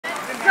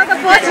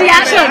first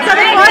reaction. So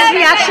the first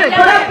reaction.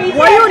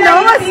 Were you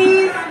nervous?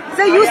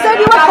 So you said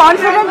you were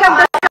confident at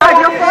the start.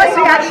 Your first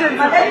reaction.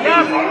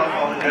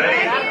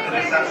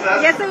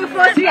 Yes, sir, your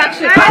first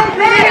reaction.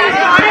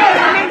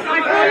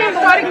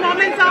 Historic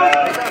moments of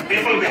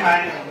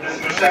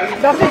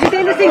Dr.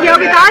 Jitendra Singh here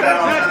with us.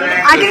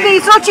 I think the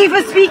ISRO chief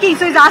is speaking,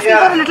 so he's asking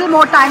for a little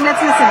more time.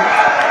 Let's listen.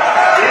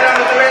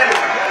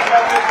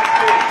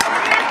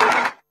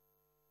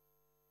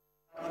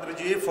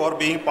 For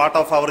being part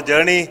of our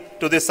journey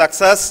to this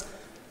success,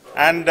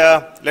 and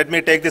let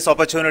me take this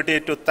opportunity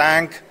to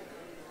thank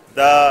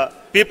the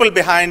people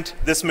behind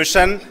this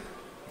mission.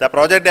 The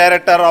project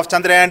director of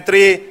Chandrayaan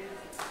 3,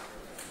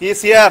 he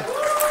is here.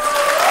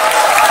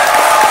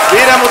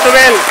 Vikram,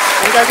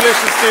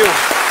 congratulations to you.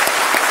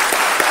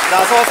 The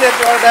associate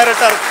project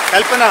director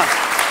Kalpana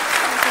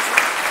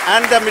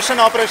and the mission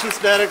operations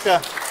director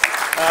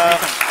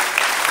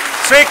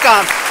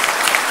Srikanth.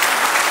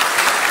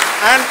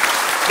 And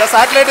the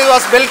satellite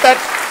was built at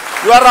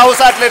your house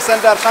satellite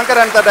center,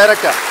 Chandrayaan, the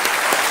director.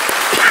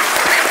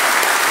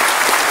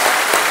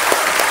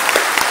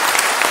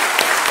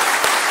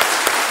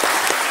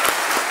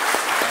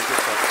 Thank you,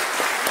 sir.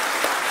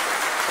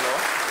 Hello.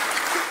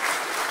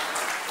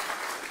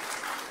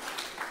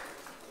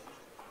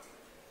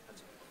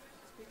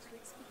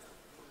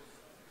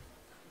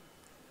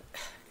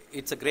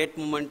 It's a great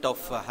moment of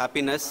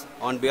happiness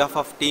on behalf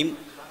of team.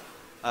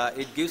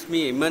 It gives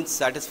me immense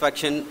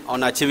satisfaction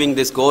on achieving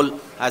this goal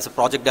as a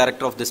project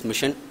director of this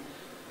mission.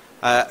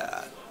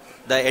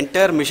 The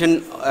entire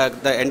mission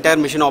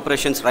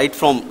operations, right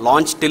from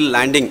launch till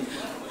landing,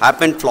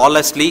 happened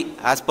flawlessly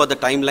as per the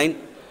timeline,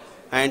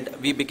 and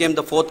we became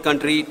the 4th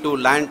country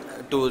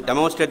to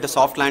demonstrate the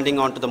soft landing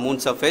onto the moon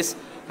surface,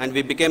 and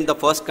we became the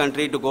first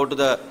country to go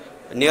to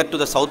near to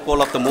the south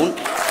pole of the moon.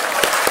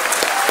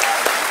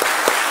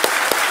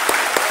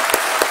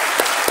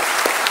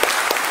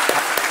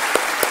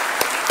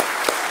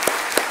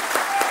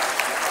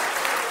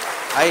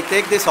 I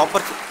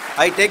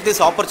take this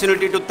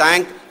opportunity to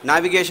thank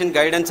navigation,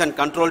 guidance and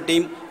control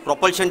team,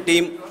 propulsion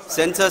team,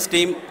 sensors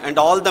team and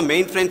all the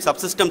mainframe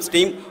subsystems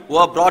team who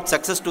have brought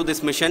success to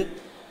this mission.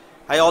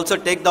 I also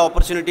take the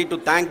opportunity to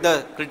thank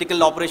the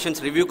Critical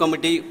Operations Review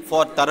Committee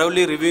for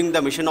thoroughly reviewing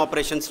the mission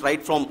operations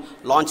right from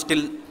launch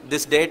till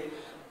this date.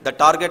 The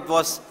target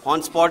was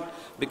on spot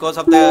because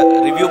of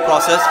the review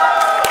process.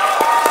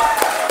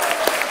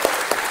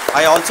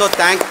 I also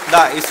thank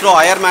the ISRO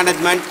higher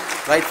management,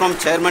 right from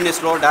Chairman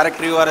ISRO,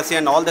 Director URSC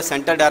and all the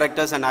center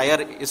directors and higher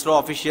ISRO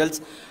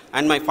officials.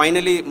 And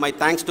finally, my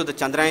thanks to the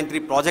Chandrayaan 3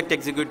 project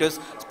executives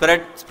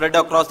spread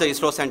across the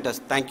ISRO centers.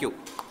 Thank you.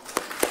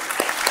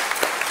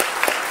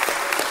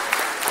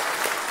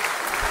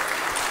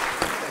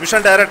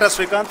 Mission Director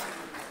Srikanth.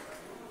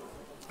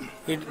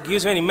 It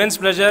gives me an immense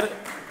pleasure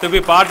to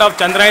be part of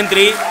Chandrayaan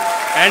 3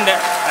 and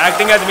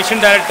acting as Mission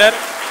Director.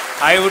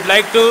 I would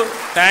like to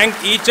thank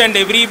each and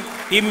every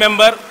team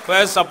member who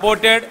has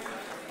supported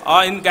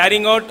in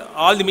carrying out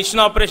all the mission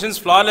operations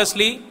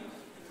flawlessly,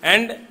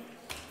 and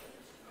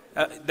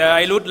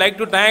I would like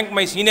to thank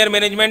my senior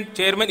management,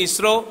 Chairman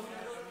ISRO,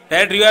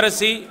 Director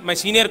URSC, my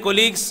senior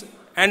colleagues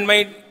and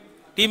my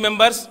team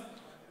members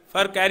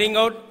for carrying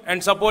out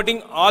and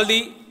supporting all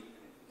the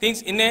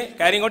things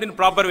carrying out in a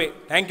proper way.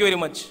 Thank you very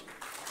much.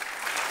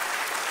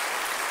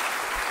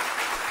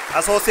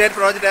 Associate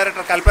Project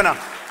Director Kalpana.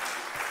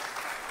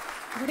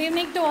 Good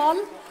evening to all.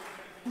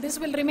 This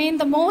will remain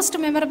the most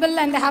memorable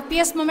and the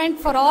happiest moment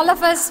for all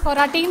of us, for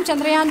our team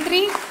Chandrayaan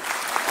 3.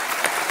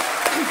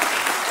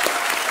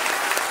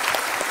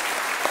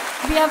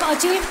 We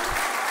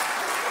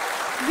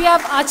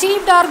have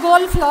achieved our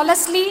goal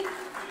flawlessly.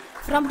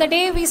 From the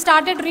day we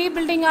started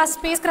rebuilding our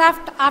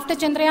spacecraft after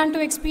Chandrayaan 2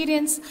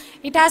 experience,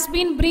 it has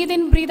been breathe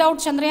in, breathe out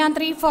Chandrayaan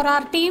 3 for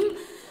our team.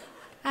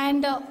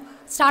 And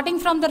starting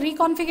from the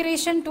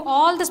reconfiguration to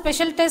all the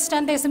special tests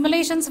and the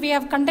simulations we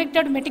have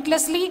conducted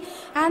meticulously,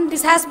 and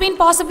this has been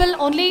possible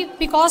only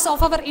because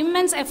of our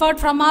immense effort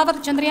from our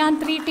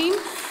Chandrayaan 3 team,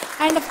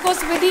 and of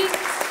course with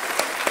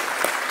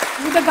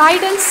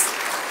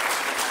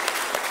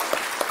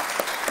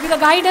the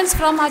guidance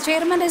from our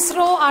Chairman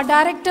ISRO, our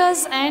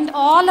directors and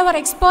all our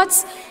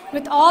experts.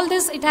 With all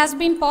this, it has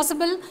been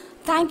possible.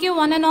 Thank you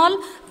one and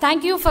all.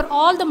 Thank you for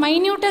all the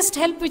minutest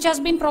help which has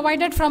been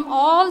provided from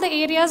all the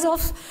areas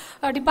of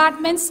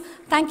departments.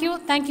 Thank you.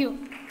 Thank you.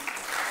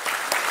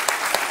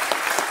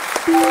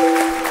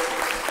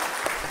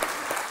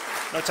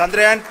 Now,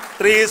 Chandrayaan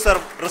 3 is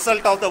a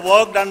result of the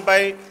work done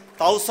by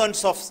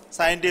thousands of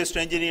scientists,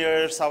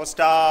 engineers, our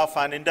staff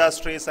and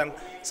industries and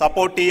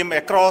support team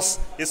across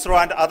ISRO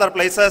and other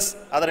places,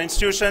 other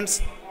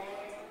institutions.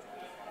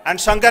 And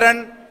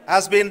Chandrayaan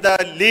has been the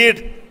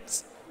lead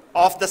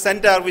of the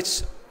center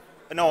which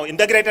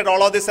integrated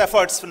all of these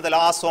efforts in the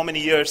last so many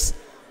years.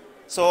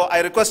 So I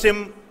request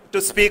him to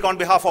speak on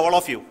behalf of all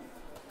of you.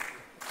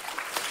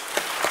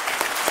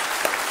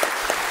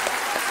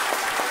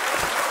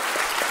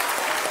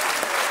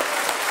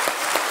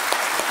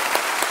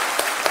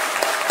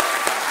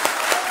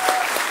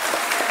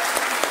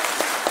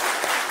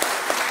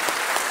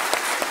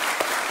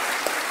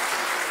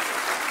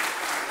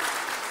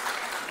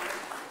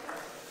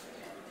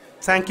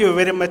 Thank you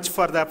very much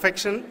for the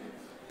affection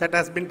that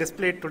has been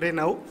displayed today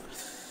now.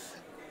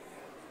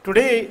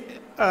 Today,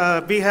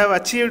 we have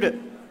achieved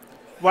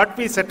what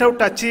we set out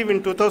to achieve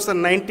in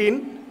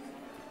 2019.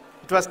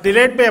 It was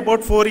delayed by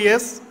about 4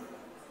 years,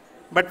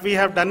 but we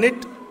have done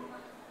it.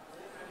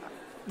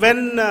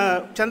 When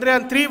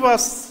Chandrayaan 3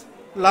 was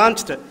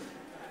launched,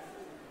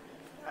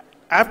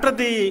 after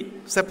the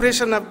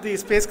separation of the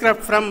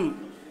spacecraft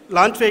from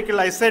launch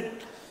vehicle, I said,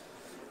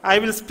 I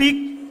will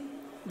speak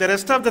the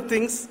rest of the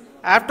things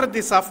after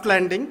the soft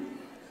landing.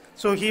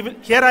 So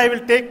here I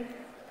will take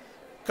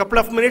a couple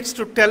of minutes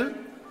to tell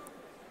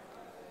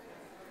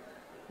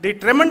the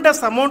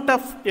tremendous amount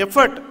of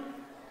effort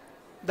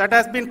that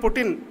has been put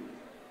in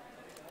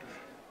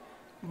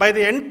by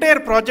the entire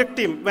project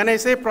team. When I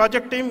say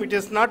project team, it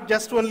is not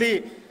just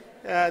only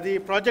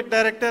the project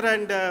director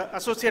and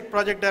associate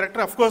project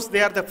director. Of course,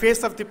 they are the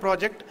face of the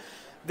project.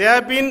 They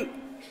have been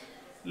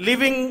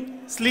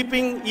living,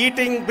 sleeping,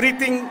 eating,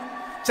 breathing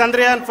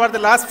Chandrayaan for the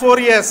last 4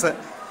 years.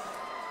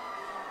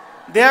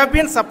 They have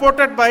been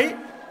supported by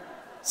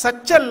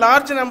such a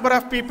large number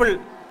of people,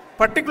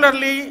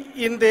 particularly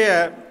in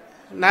the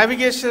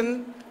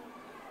navigation,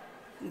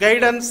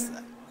 guidance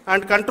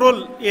and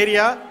control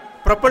area,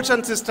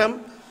 propulsion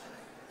system.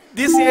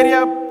 This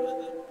area,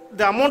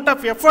 the amount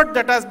of effort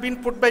that has been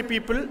put by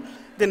people,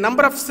 the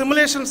number of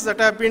simulations that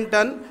have been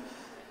done,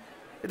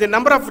 the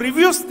number of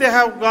reviews they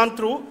have gone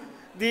through,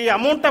 the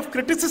amount of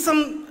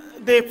criticism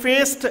they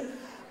faced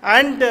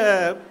and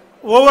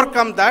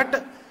overcome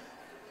that.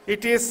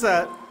 It is,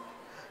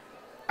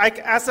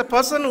 as a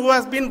person who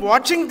has been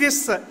watching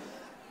this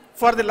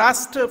for the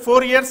last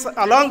 4 years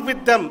along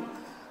with them,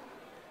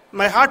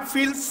 my heart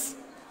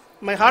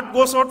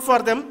goes out for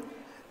them.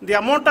 The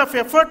amount of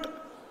effort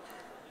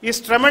is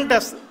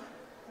tremendous.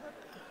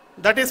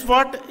 That is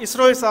what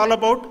ISRO is all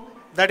about.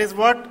 That is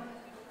what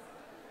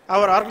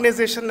our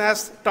organization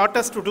has taught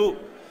us to do.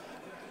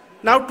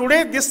 Now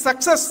today, this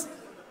success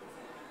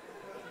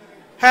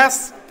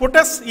has put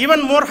us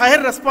even more higher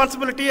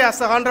responsibility, as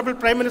the Honorable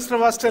Prime Minister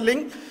was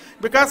telling,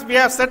 because we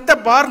have set the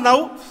bar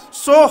now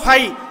so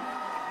high.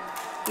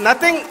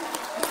 Nothing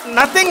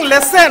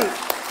less than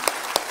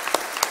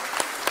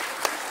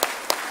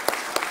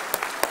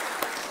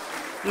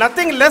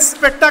nothing less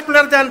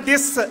spectacular than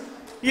this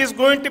is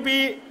going to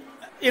be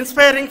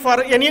inspiring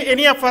for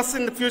any of us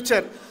in the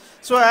future.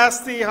 So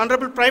as the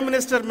Honorable Prime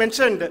Minister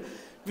mentioned,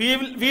 we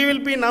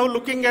will be now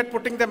looking at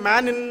putting the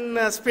man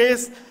in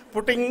space,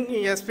 putting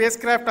a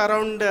spacecraft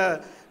around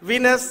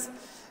Venus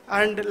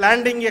and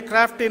landing a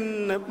craft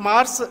in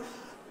Mars.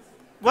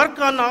 Work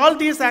on all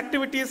these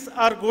activities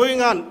are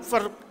going on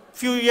for a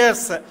few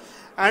years.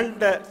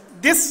 And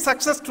this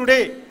success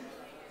today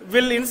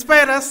will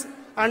inspire us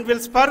and will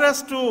spur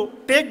us to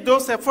take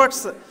those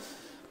efforts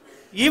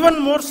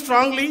even more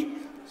strongly,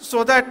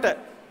 so that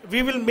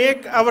we will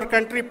make our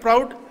country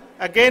proud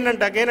again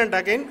and again and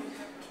again.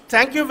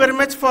 Thank you very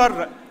much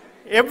for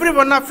every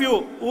one of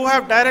you who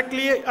have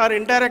directly or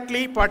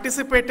indirectly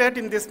participated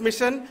in this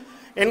mission,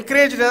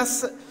 encouraged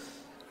us,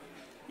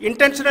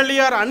 intentionally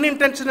or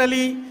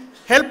unintentionally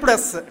helped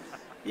us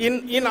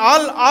in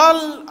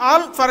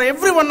all for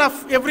every one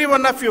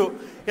of you.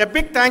 A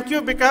big thank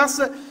you,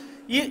 because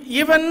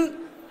even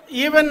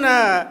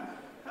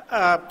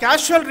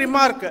casual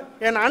remark,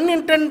 an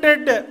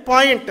unintended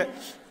point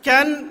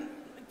can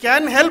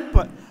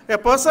help a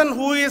person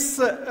who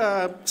is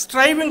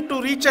striving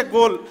to reach a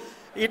goal.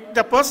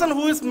 The person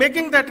who is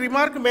making that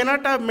remark may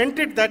not have meant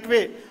it that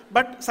way,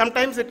 but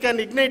sometimes it can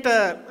ignite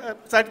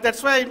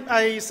that's why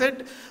I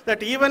said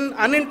that even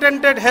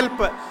unintended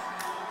help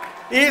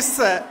is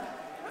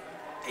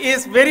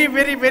very,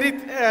 very, very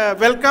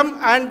welcome,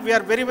 and we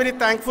are very, very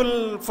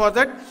thankful for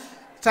that.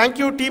 Thank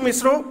you, Team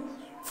ISRO,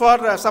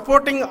 for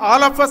supporting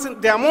all of us.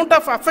 The amount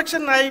of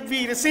affection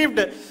we received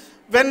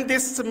when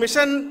this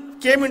mission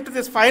came into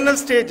this final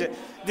stage,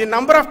 the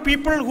number of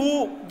people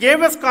who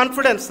gave us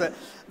confidence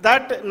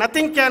that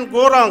nothing can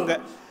go wrong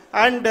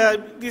and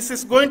this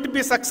is going to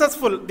be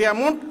successful.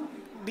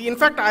 In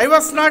fact, I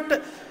was not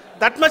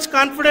that much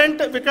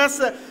confident,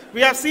 because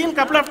we have seen a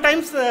couple of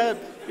times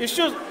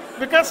issues,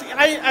 because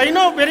I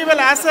know very well,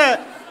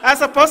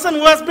 as a person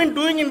who has been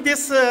doing in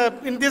this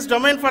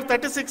domain for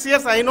 36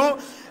 years, I know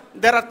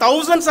there are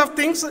thousands of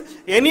things.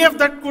 Any of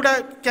that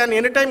can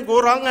anytime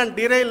go wrong and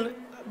derail.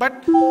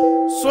 But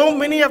so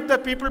many of the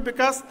people,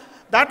 because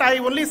that I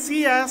only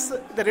see as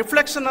the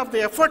reflection of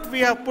the effort we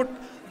have put,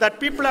 that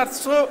people are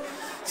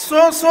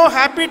so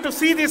happy to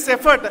see this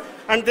effort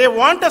and they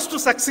want us to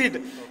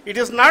succeed. It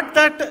is not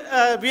that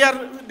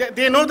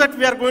they know that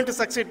we are going to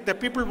succeed. The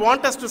people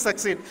want us to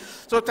succeed.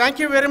 So thank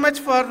you very much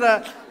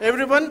for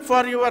everyone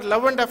for your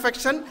love and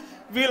affection.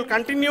 We will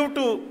continue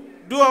to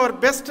do our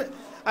best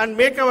and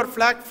make our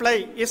flag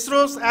fly,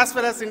 ISRO's as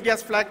well as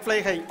India's flag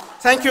fly high.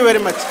 Thank you very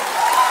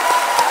much.